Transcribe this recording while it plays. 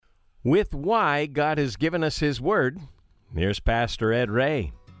With why God has given us His Word, here's Pastor Ed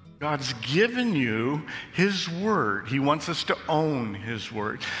Ray. God's given you His Word. He wants us to own His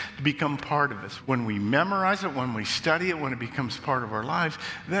Word, to become part of us. When we memorize it, when we study it, when it becomes part of our lives,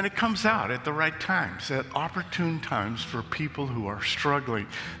 then it comes out at the right times, at opportune times for people who are struggling.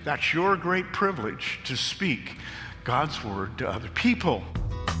 That's your great privilege, to speak God's Word to other people.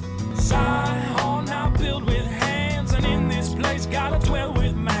 Zion now built with hands, and in this place gotta dwell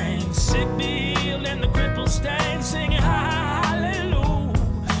with man. Sick be healed and the crippled stand, singing hallelujah.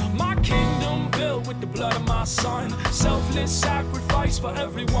 My kingdom built with the blood of my son, selfless sacrifice for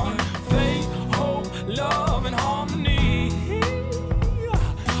everyone. Faith, hope, love, and harmony.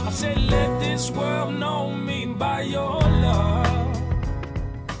 I said, let this world know me by your love.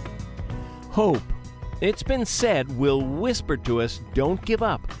 Hope. It's been said, will whisper to us, don't give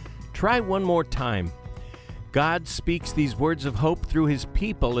up. Try one more time. God speaks these words of hope through His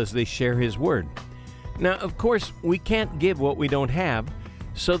people as they share His Word. Now, of course, we can't give what we don't have,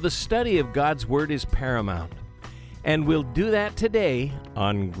 so the study of God's Word is paramount. And we'll do that today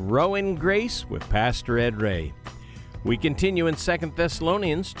on Grow in Grace with Pastor Ed Ray. We continue in 2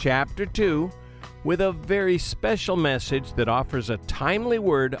 Thessalonians chapter 2 with a very special message that offers a timely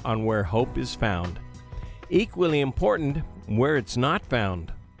word on where hope is found. Equally important, where it's not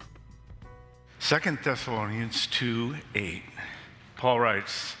found. 2 Thessalonians 2:8. Paul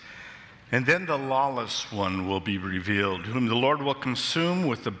writes, "And then the lawless one will be revealed, whom the Lord will consume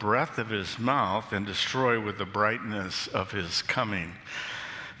with the breath of His mouth and destroy with the brightness of His coming."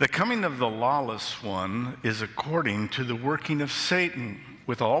 The coming of the lawless one is according to the working of Satan,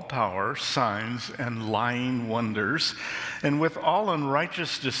 with all power, signs, and lying wonders, and with all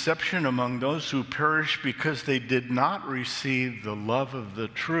unrighteous deception among those who perish because they did not receive the love of the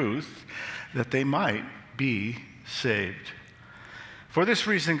truth, that they might be saved. For this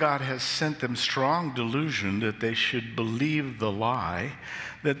reason, God has sent them strong delusion that they should believe the lie,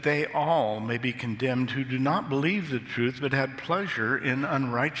 that they all may be condemned who do not believe the truth, but had pleasure in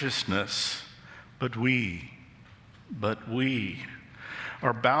unrighteousness. But we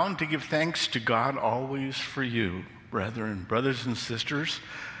are bound to give thanks to God always for you, brethren, brothers and sisters,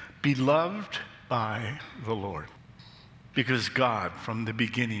 beloved by the Lord. Because God from the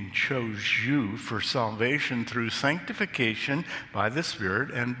beginning chose you for salvation through sanctification by the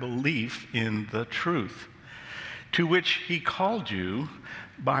Spirit and belief in the truth, to which He called you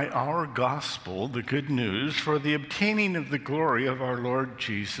by our gospel, the good news, for the obtaining of the glory of our Lord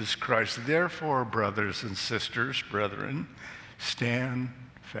Jesus Christ. Therefore, brothers and sisters, brethren, stand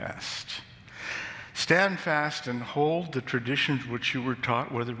fast. Stand fast and hold the traditions which you were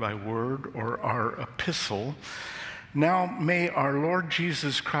taught, whether by word or our epistle. Now may our Lord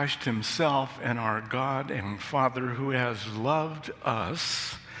Jesus Christ Himself and our God and Father, who has loved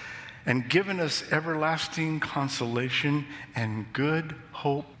us and given us everlasting consolation and good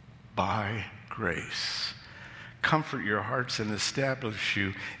hope by grace, comfort your hearts and establish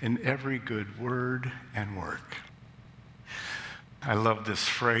you in every good word and work. I love this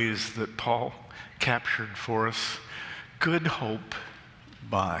phrase that Paul captured for us: good hope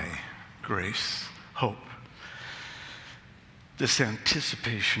by grace. Hope. This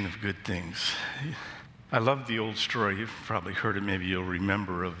anticipation of good things. I love the old story. You've probably heard it. Maybe you'll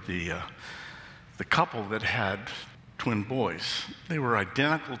remember of the couple that had twin boys. They were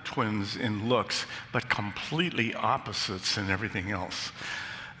identical twins in looks, but completely opposites in everything else.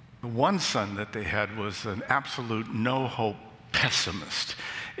 The one son that they had was an absolute no-hope pessimist.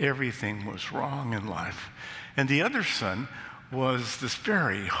 Everything was wrong in life. And the other son was this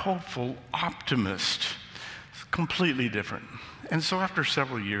very hopeful optimist. It's completely different. And so after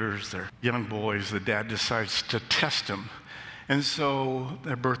several years, they're young boys, the dad decides to test them. And so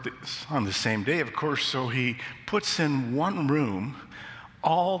their birthday's on the same day, of course, so he puts in one room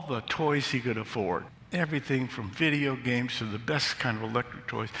all the toys he could afford. Everything from video games to the best kind of electric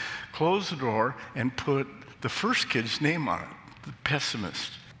toys. Close the door and put the first kid's name on it, the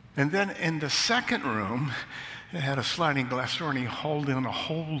pessimist. And then in the second room, it had a sliding glass door, and he hauled in a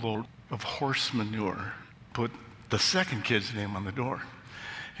whole load of horse manure. Put the second kid's name on the door.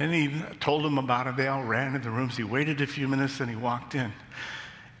 And he told them about it. They all ran in the rooms. He waited a few minutes, then he walked in.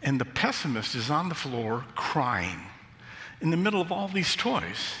 And the pessimist is on the floor crying in the middle of all these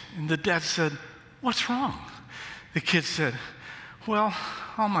toys. And the dad said, "What's wrong?" The kid said, "Well,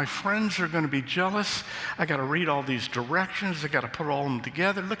 all my friends are going to be jealous. I got to read all these directions. I got to put all of them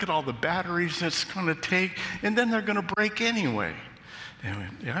together. Look at all the batteries it's going to take. And then they're going to break anyway." And we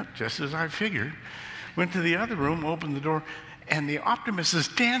went, "Yeah, just as I figured." Went to the other room, opened the door, And the optimist is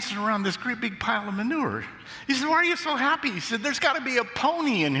dancing around this great big pile of manure. He said, why are you so happy? He said, there's got to be a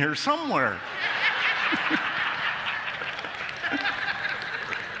pony in here somewhere.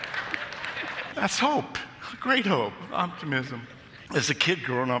 That's hope, great hope, optimism. As a kid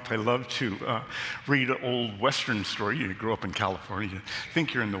growing up, I loved to read an old Western story. You grew up in California, you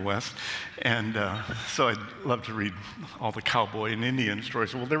think you're in the West. And so I'd love to read all the cowboy and Indian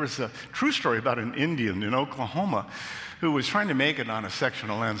stories. Well, there was a true story about an Indian in Oklahoma who was trying to make it on a section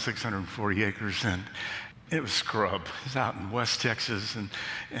of land, 640 acres, and it was scrub. He's out in West Texas, and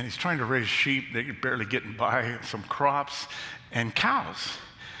he's trying to raise sheep. They're barely getting by, some crops, and cows.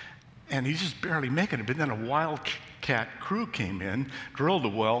 And he's just barely making it. But then a wildcat crew came in, drilled a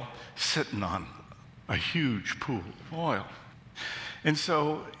well, sitting on a huge pool of oil. And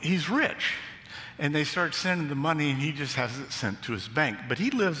so he's rich. And they start sending the money, and he just has it sent to his bank. But he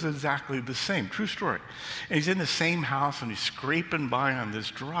lives exactly the same, true story. And he's in the same house, and he's scraping by on this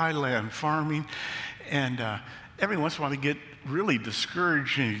dry land farming. And every once in a while, he'd get really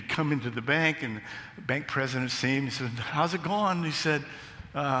discouraged, and he'd come into the bank, and the bank president see him. He said, how's it going? And he said,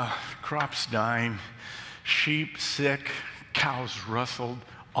 crops dying, sheep sick, cows rustled,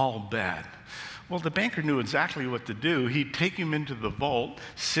 all bad. Well, the banker knew exactly what to do. He'd take him into the vault,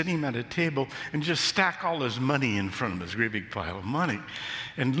 sit him at a table, and just stack all his money in front of him, his great big pile of money,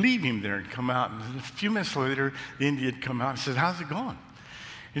 and leave him there and come out. And a few minutes later, the Indian would come out and said, how's it going?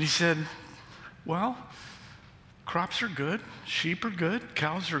 And he said, well, crops are good, sheep are good,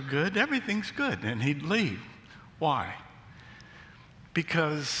 cows are good, everything's good. And he'd leave. Why?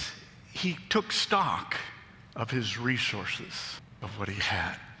 Because he took stock of his resources, of what he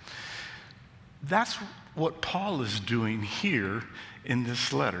had. That's what Paul is doing here in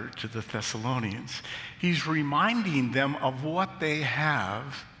this letter to the Thessalonians. He's reminding them of what they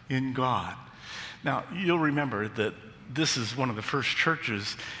have in God. Now, you'll remember that this is one of the first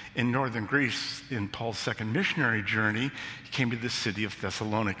churches in northern Greece in Paul's second missionary journey. He came to the city of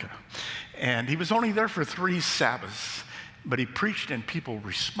Thessalonica. And he was only there for 3 Sabbaths. But he preached and people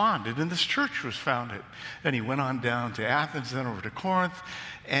responded, and this church was founded. Then he went on down to Athens, then over to Corinth,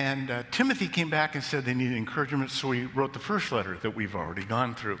 and Timothy came back and said they needed encouragement, so he wrote the first letter that we've already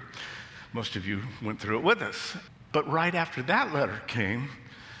gone through. Most of you went through it with us. But right after that letter came,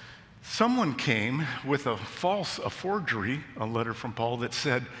 someone came with a forgery, a letter from Paul that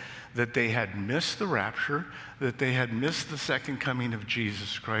said that they had missed the rapture, that they had missed the second coming of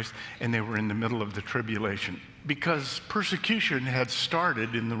Jesus Christ, and they were in the middle of the tribulation. Because persecution had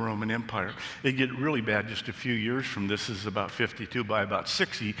started in the Roman Empire. It get really bad just a few years from this. Is about 52. By about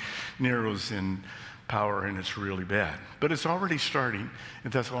 60, Nero's in power, and it's really bad. But it's already starting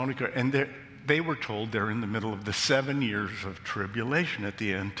in Thessalonica, and they were told they're in the middle of the 7 years of tribulation at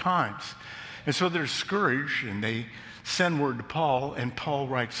the end times. And so they're discouraged, and they send word to Paul, and Paul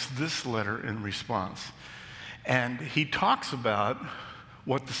writes this letter in response. And he talks about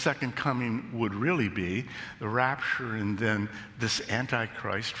what the second coming would really be, the rapture, and then this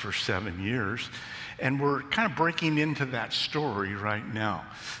Antichrist for 7 years. And we're kind of breaking into that story right now.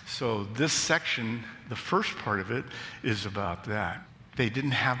 So this section, the first part of it, is about that. They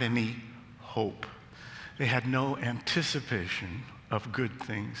didn't have any hope. They had no anticipation of good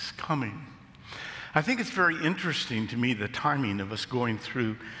things coming. I think it's very interesting to me, the timing of us going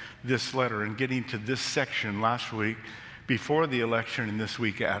through this letter and getting to this section last week before the election and this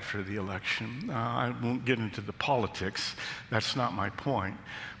week after the election. I won't get into the politics. That's not my point.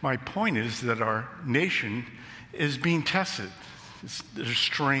 My point is that our nation is being tested. There's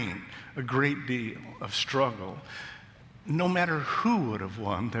strain, a great deal of struggle. No matter who would have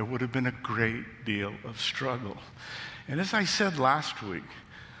won, there would have been a great deal of struggle. And as I said last week,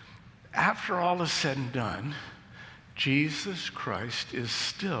 after all is said and done, Jesus Christ is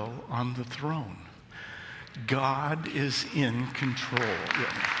still on the throne. God is in control.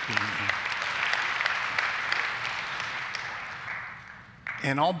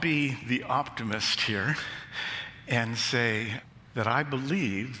 And I'll be the optimist here and say that I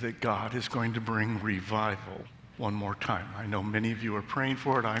believe that God is going to bring revival one more time. I know many of you are praying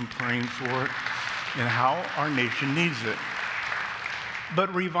for it. I'm praying for it, and how our nation needs it.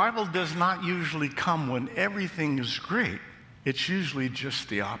 But revival does not usually come when everything is great. It's usually just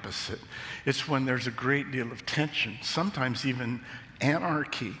the opposite. It's when there's a great deal of tension, sometimes even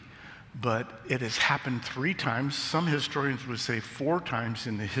anarchy. But it has happened 3 times. Some historians would say 4 times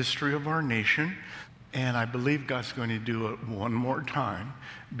in the history of our nation. And I believe God's going to do it one more time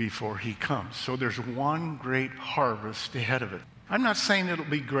before he comes. So there's one great harvest ahead of it. I'm not saying it'll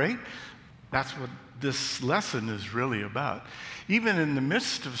be great. That's what this lesson is really about. Even in the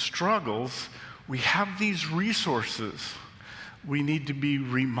midst of struggles, we have these resources we need to be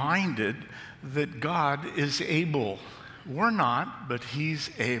reminded that God is able. We're not, but he's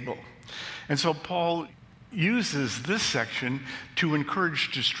able. And so Paul uses this section to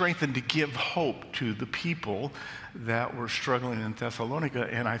encourage, to strengthen, to give hope to the people that were struggling in Thessalonica,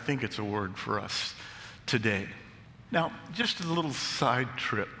 and I think it's a word for us today. Now, just a little side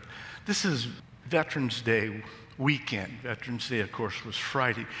trip. This is Veterans Day weekend. Veterans Day, of course, was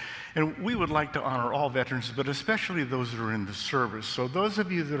Friday. And we would like to honor all veterans, but especially those that are in the service. So those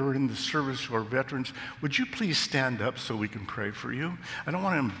of you that are in the service who are veterans, would you please stand up so we can pray for you? I don't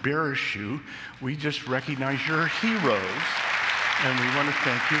want to embarrass you. We just recognize your heroes, and we want to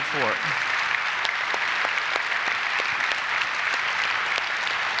thank you for it.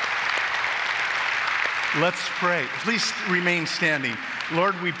 Let's pray. Please remain standing.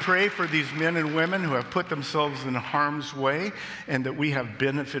 Lord, we pray for these men and women who have put themselves in harm's way and that we have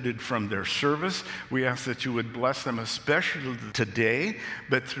benefited from their service. We ask that you would bless them, especially today,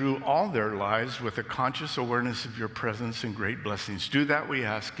 but through all their lives with a conscious awareness of your presence and great blessings. Do that, we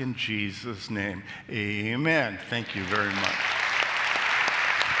ask in Jesus' name. Amen. Thank you very much.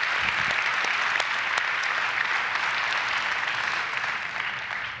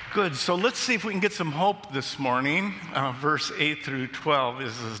 Good. So let's see if we can get some hope this morning. Verse 8 through 12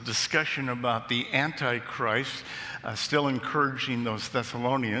 is a discussion about the Antichrist, still encouraging those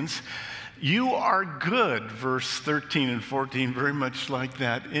Thessalonians. You are good, verse 13 and 14, very much like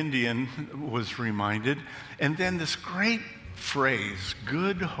that Indian was reminded. And then this great phrase,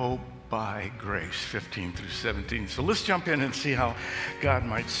 good hope by grace, 15 through 17. So let's jump in and see how God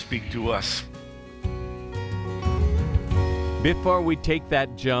might speak to us. Before we take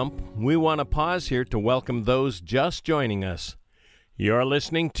that jump, we want to pause here to welcome those just joining us. You're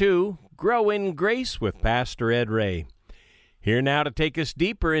listening to Grow in Grace with Pastor Ed Ray. Here now to take us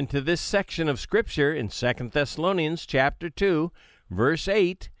deeper into this section of Scripture in 2 Thessalonians chapter 2, verse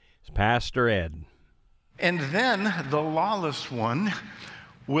 8, is Pastor Ed. And then the lawless one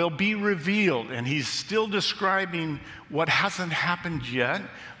will be revealed. And he's still describing what hasn't happened yet,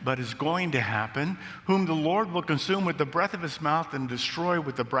 but is going to happen, whom the Lord will consume with the breath of his mouth and destroy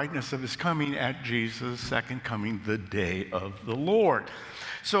with the brightness of his coming at Jesus' second coming, the day of the Lord.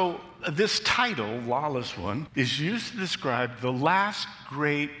 So this title, Lawless One, is used to describe the last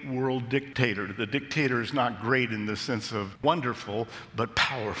great world dictator. The dictator is not great in the sense of wonderful, but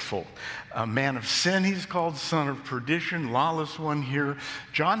powerful. A man of sin, he's called, son of perdition, lawless one here.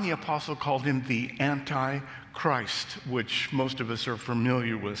 John the Apostle called him the Antichrist, which most of us are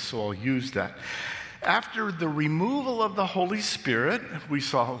familiar with, so I'll use that. After the removal of the Holy Spirit, we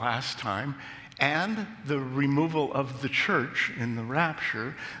saw last time, and the removal of the church in the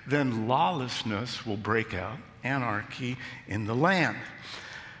rapture, then lawlessness will break out, anarchy in the land.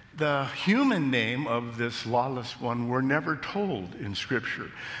 The human name of this lawless one were never told in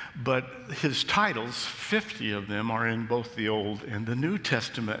Scripture, but his titles, 50 of them, are in both the Old and the New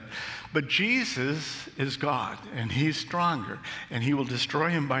Testament. But Jesus is God, and he's stronger, and he will destroy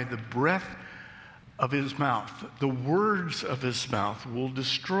him by the breath of his mouth. The words of his mouth will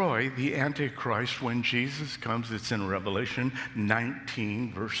destroy the Antichrist when Jesus comes. It's in Revelation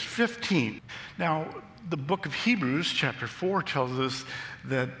 19, verse 15. Now, the book of Hebrews, chapter 4, tells us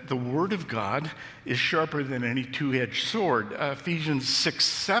that the word of God is sharper than any two-edged sword. Ephesians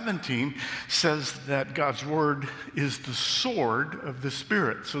 6:17 says that God's word is the sword of the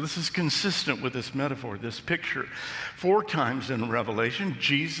Spirit. So this is consistent with this metaphor, this picture. 4 times in Revelation,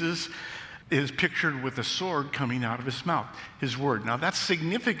 Jesus is pictured with a sword coming out of his mouth, his word. Now that's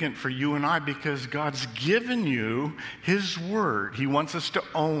significant for you and I because God's given you his word. He wants us to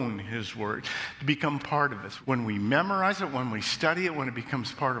own his word, to become part of us. When we memorize it, when we study it, when it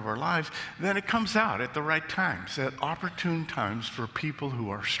becomes part of our lives, then it comes out at the right times, at opportune times for people who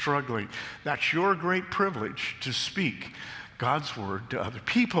are struggling. That's your great privilege to speak God's word to other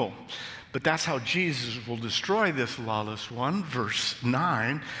people. But that's how Jesus will destroy this lawless one. Verse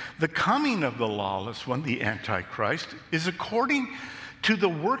 9, the coming of the lawless one, the Antichrist, is according to the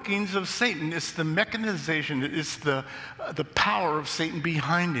workings of Satan. It's the mechanization, it's the power of Satan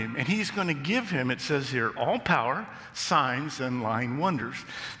behind him. And he's going to give him, it says here, all power, signs, and lying wonders.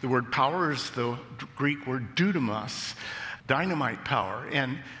 The word power is the Greek word dunamis, dynamite power.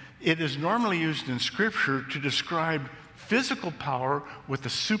 And it is normally used in Scripture to describe physical power with a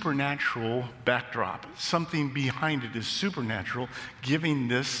supernatural backdrop. Something behind it is supernatural, giving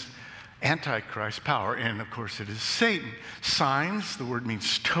this Antichrist power. And of course, it is Satan. Signs, the word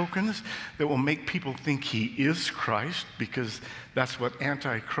means tokens, that will make people think he is Christ, because that's what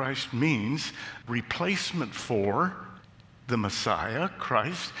Antichrist means. Replacement for the Messiah,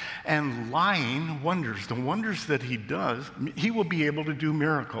 Christ, and lying wonders, the wonders that he does, he will be able to do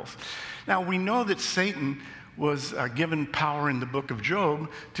miracles. Now, we know that Satan was given power in the book of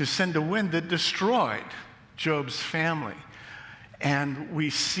Job to send a wind that destroyed Job's family. And we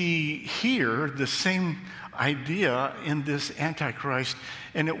see here the same idea in this Antichrist,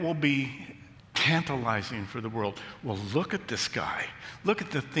 and it will be tantalizing for the world. Well, look at this guy. Look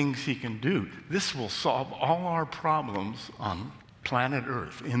at the things he can do. This will solve all our problems on planet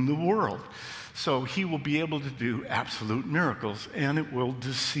Earth, in the world. So he will be able to do absolute miracles, and it will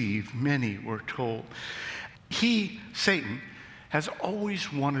deceive many, we're told. He, Satan, has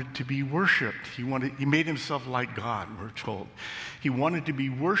always wanted to be worshiped. He made himself like God, we're told. He wanted to be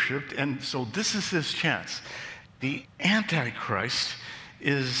worshiped, and so this is his chance. The Antichrist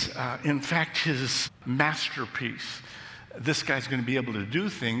is, in fact, his masterpiece. This guy's going to be able to do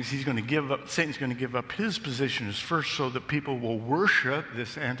things. Satan's going to give up his position as first so that people will worship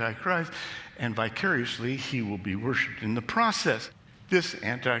this Antichrist, and vicariously, he will be worshiped in the process. This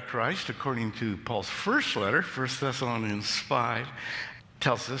Antichrist, according to Paul's first letter, 1 Thessalonians 5,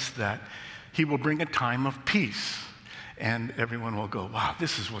 tells us that he will bring a time of peace. And everyone will go, wow,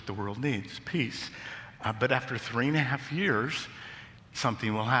 this is what the world needs, peace. But after 3.5 years,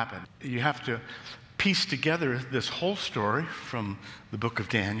 something will happen. You have to piece together this whole story from the book of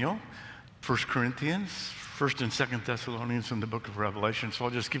Daniel, 1 Corinthians, 1 and 2 Thessalonians, and the book of Revelation. So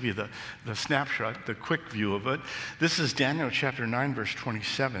I'll just give you the snapshot, the quick view of it. This is Daniel chapter 9, verse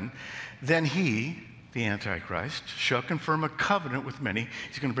 27. Then he, the Antichrist, shall confirm a covenant with many.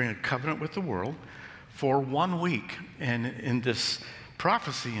 He's going to bring a covenant with the world for 1 week. And in this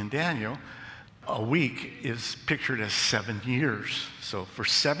prophecy in Daniel, a week is pictured as 7 years. So for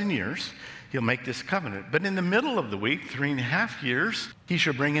 7 years, he'll make this covenant. But in the middle of the week, 3.5 years, he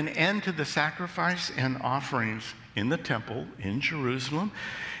shall bring an end to the sacrifice and offerings in the temple in Jerusalem.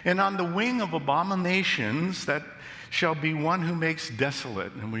 And on the wing of abominations, that shall be one who makes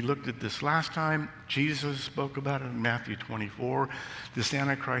desolate. And we looked at this last time. Jesus spoke about it in Matthew 24. This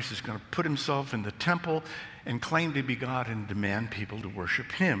Antichrist is going to put himself in the temple and claim to be God and demand people to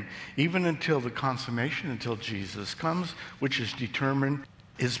worship him, even until the consummation, until Jesus comes, which is determined,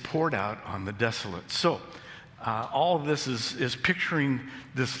 is poured out on the desolate. So all of this is picturing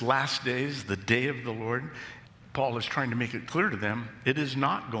this last days, the day of the Lord. Paul is trying to make it clear to them, it is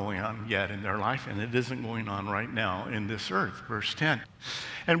not going on yet in their life, and it isn't going on right now in this earth. Verse 10.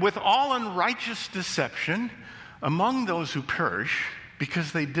 And with all unrighteous deception among those who perish,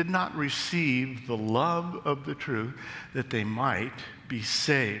 because they did not receive the love of the truth, that they might be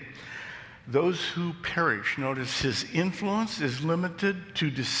saved. Those who perish, notice his influence is limited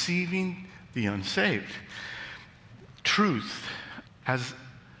to deceiving the unsaved. Truth has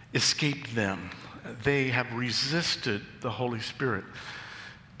escaped them. They have resisted the Holy Spirit.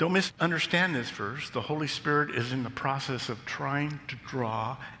 Don't misunderstand this verse. The Holy Spirit is in the process of trying to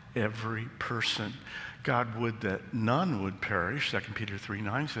draw every person. God would that none would perish, 2 Peter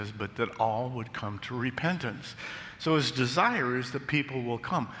 3:9 says, but that all would come to repentance. So his desire is that people will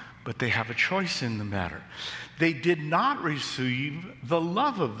come, but they have a choice in the matter. They did not receive the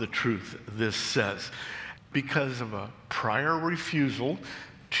love of the truth, this says, because of a prior refusal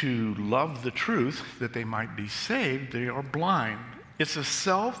to love the truth that they might be saved. They are blind. It's a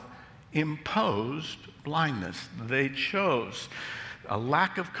self-imposed blindness. They chose a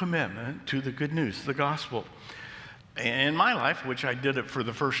lack of commitment to the good news, the gospel. In my life, which I did it for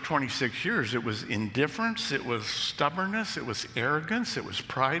the first 26 years, it was indifference, it was stubbornness, it was arrogance, it was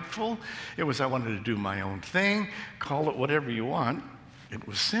prideful, it was I wanted to do my own thing, call it whatever you want. It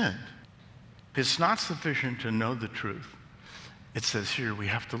was sin. It's not sufficient to know the truth. It says here we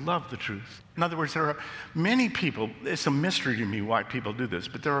have to love the truth. In other words, there are many people, it's a mystery to me why people do this,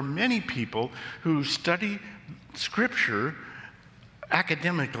 but there are many people who study Scripture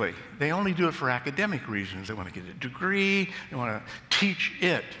academically. They only do it for academic reasons. They want to get a degree, they want to teach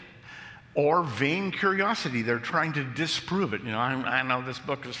it. Or vain curiosity, they're trying to disprove it. I know this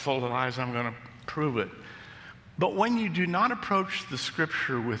book is full of lies, I'm going to prove it. But when you do not approach the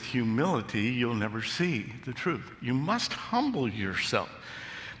Scripture with humility, you'll never see the truth. You must humble yourself.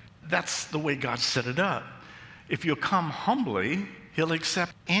 That's the way God set it up. If you come humbly, he'll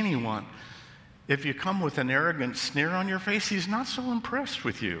accept anyone. If you come with an arrogant sneer on your face, he's not so impressed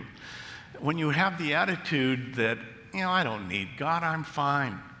with you. When you have the attitude that, I don't need God, I'm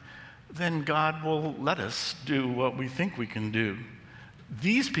fine, then God will let us do what we think we can do.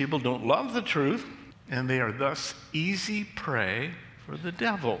 These people don't love the truth, and they are thus easy prey for the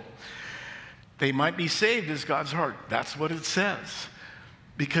devil. They might be saved as God's heart. That's what it says.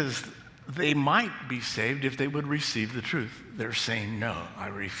 Because they might be saved if they would receive the truth. They're saying, no, I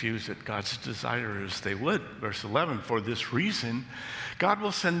refuse it. God's desire is they would. Verse 11, for this reason, God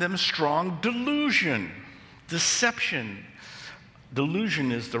will send them strong delusion, deception.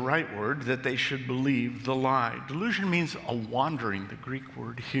 Delusion is the right word, that they should believe the lie. Delusion means a wandering, the Greek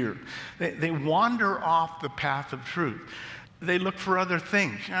word here. They wander off the path of truth. They look for other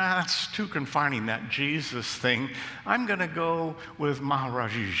things. That's too confining, that Jesus thing. I'm going to go with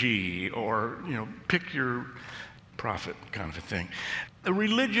Maharaji, or, pick your prophet kind of a thing. The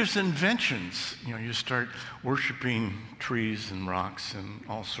religious inventions, you start worshiping trees and rocks and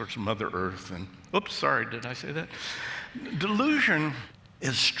all sorts of Mother Earth. And, oops, sorry, did I say that? Delusion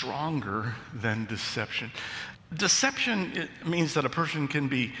is stronger than deception. Deception, it means that a person can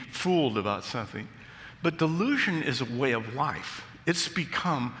be fooled about something. But delusion is a way of life. It's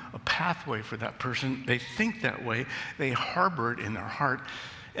become a pathway for that person. They think that way. They harbor it in their heart.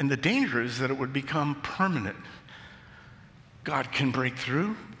 And the danger is that it would become permanent. God can break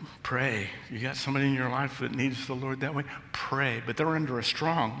through. Pray. You got somebody in your life that needs the Lord that way? Pray. But they're under a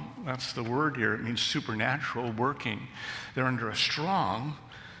strong, that's the word here, it means supernatural working. They're under a strong,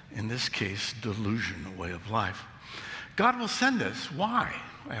 in this case, delusion, a way of life. God will send us. Why?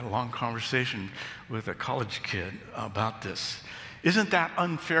 I had a long conversation with a college kid about this. Isn't that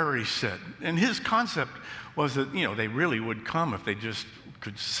unfair, he said. And his concept was that, they really would come if they just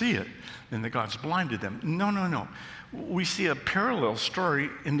could see it, and that God's blinded them. No. We see a parallel story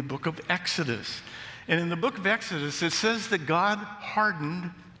in the book of Exodus. And in the book of Exodus, it says that God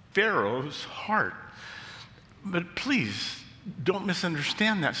hardened Pharaoh's heart. But please, don't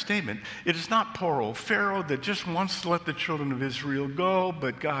misunderstand that statement. It is not poor old Pharaoh that just wants to let the children of Israel go,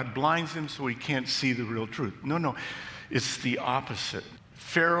 but God blinds him so he can't see the real truth. No. It's the opposite.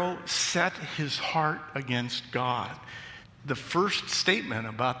 Pharaoh set his heart against God. The first statement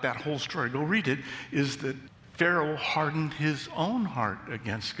about that whole story, go read it, is that Pharaoh hardened his own heart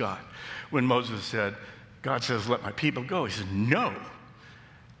against God. When Moses said, God says, let my people go, he said, no.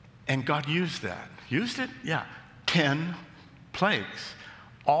 And God used that. Used it? Yeah. 10 plagues,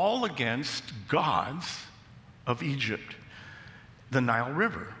 all against gods of Egypt. The Nile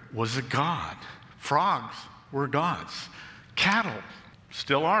River was a god. Frogs were gods. Cattle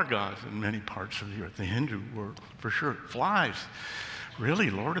still are gods in many parts of the earth. The Hindu world, for sure. Flies. Really,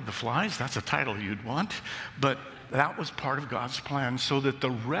 Lord of the Flies? That's a title you'd want. But that was part of God's plan so that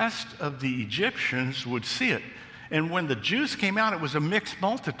the rest of the Egyptians would see it. And when the Jews came out, it was a mixed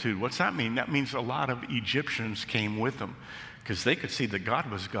multitude. What's that mean? That means a lot of Egyptians came with them because they could see that God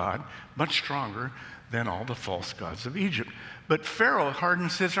was God, much stronger than all the false gods of Egypt. But Pharaoh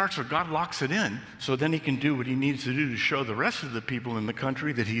hardens his heart, so God locks it in, so then he can do what he needs to do to show the rest of the people in the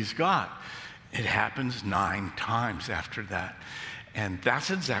country that he's God. It happens 9 times after that. And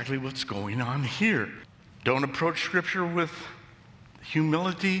that's exactly what's going on here. Don't approach Scripture with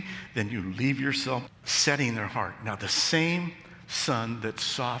humility, then you leave yourself setting their heart. Now, the same sun that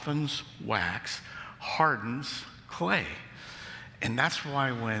softens wax hardens clay. And that's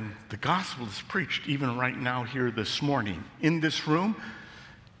why when the gospel is preached, even right now here this morning, in this room,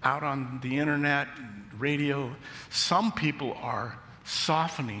 out on the internet, radio, some people are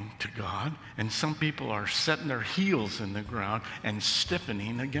softening to God, and some people are setting their heels in the ground and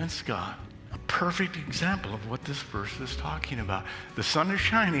stiffening against God. A perfect example of what this verse is talking about. The sun is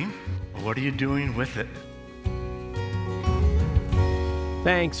shining. What are you doing with it?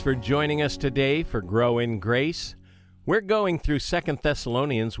 Thanks for joining us today for Grow in Grace. We're going through 2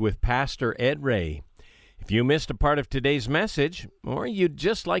 Thessalonians with Pastor Ed Ray. If you missed a part of today's message, or you'd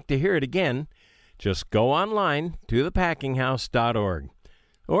just like to hear it again, just go online to thepackinghouse.org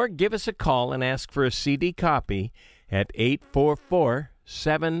or give us a call and ask for a CD copy at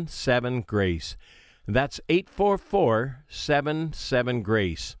 844-77-GRACE. That's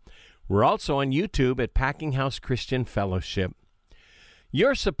 844-77-GRACE. We're also on YouTube at Packing House Christian Fellowship.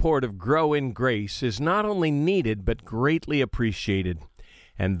 Your support of Grow in Grace is not only needed but greatly appreciated.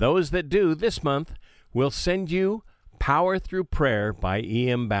 And those that do this month will send you Power Through Prayer by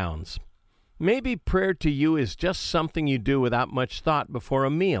E.M. Bounds. Maybe prayer to you is just something you do without much thought before a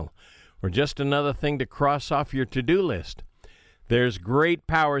meal, or just another thing to cross off your to-do list. There's great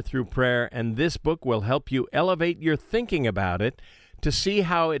power through prayer, and this book will help you elevate your thinking about it to see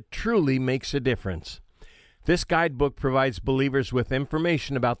how it truly makes a difference. This guidebook provides believers with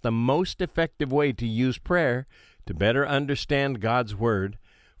information about the most effective way to use prayer to better understand God's Word,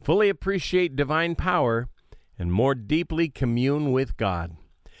 fully appreciate divine power, and more deeply commune with God.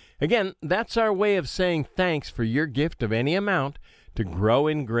 Again, that's our way of saying thanks for your gift of any amount to Grow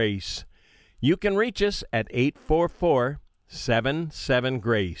in Grace. You can reach us at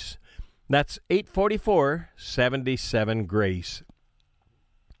 844-77-GRACE. That's 844-77-GRACE.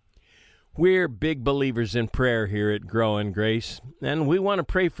 We're big believers in prayer here at Grow in Grace, and we want to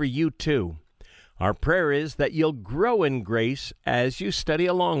pray for you too. Our prayer is that you'll grow in grace as you study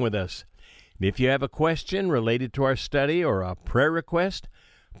along with us. And if you have a question related to our study or a prayer request,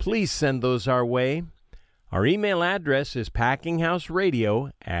 please send those our way. Our email address is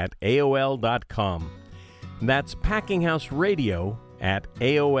packinghouseradio@aol.com. That's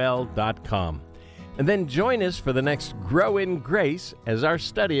packinghouseradio@aol.com. And then join us for the next Grow in Grace as our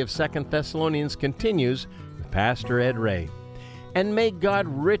study of 2 Thessalonians continues with Pastor Ed Ray. And may God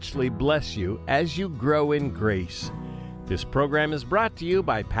richly bless you as you grow in grace. This program is brought to you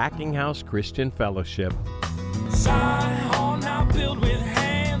by Packing House Christian Fellowship. Zion now built with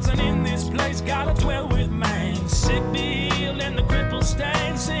hands, and in this place gotta dwell with man. Sick be healed and the crippled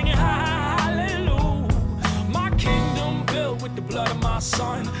stand, singing hallelujah. My kingdom built with the blood of my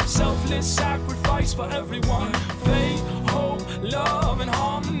son, selfless sacrifice for everyone. Faith, hope, love, and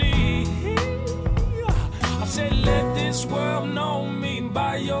harmony. I said, let this world know me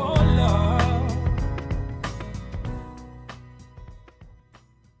by your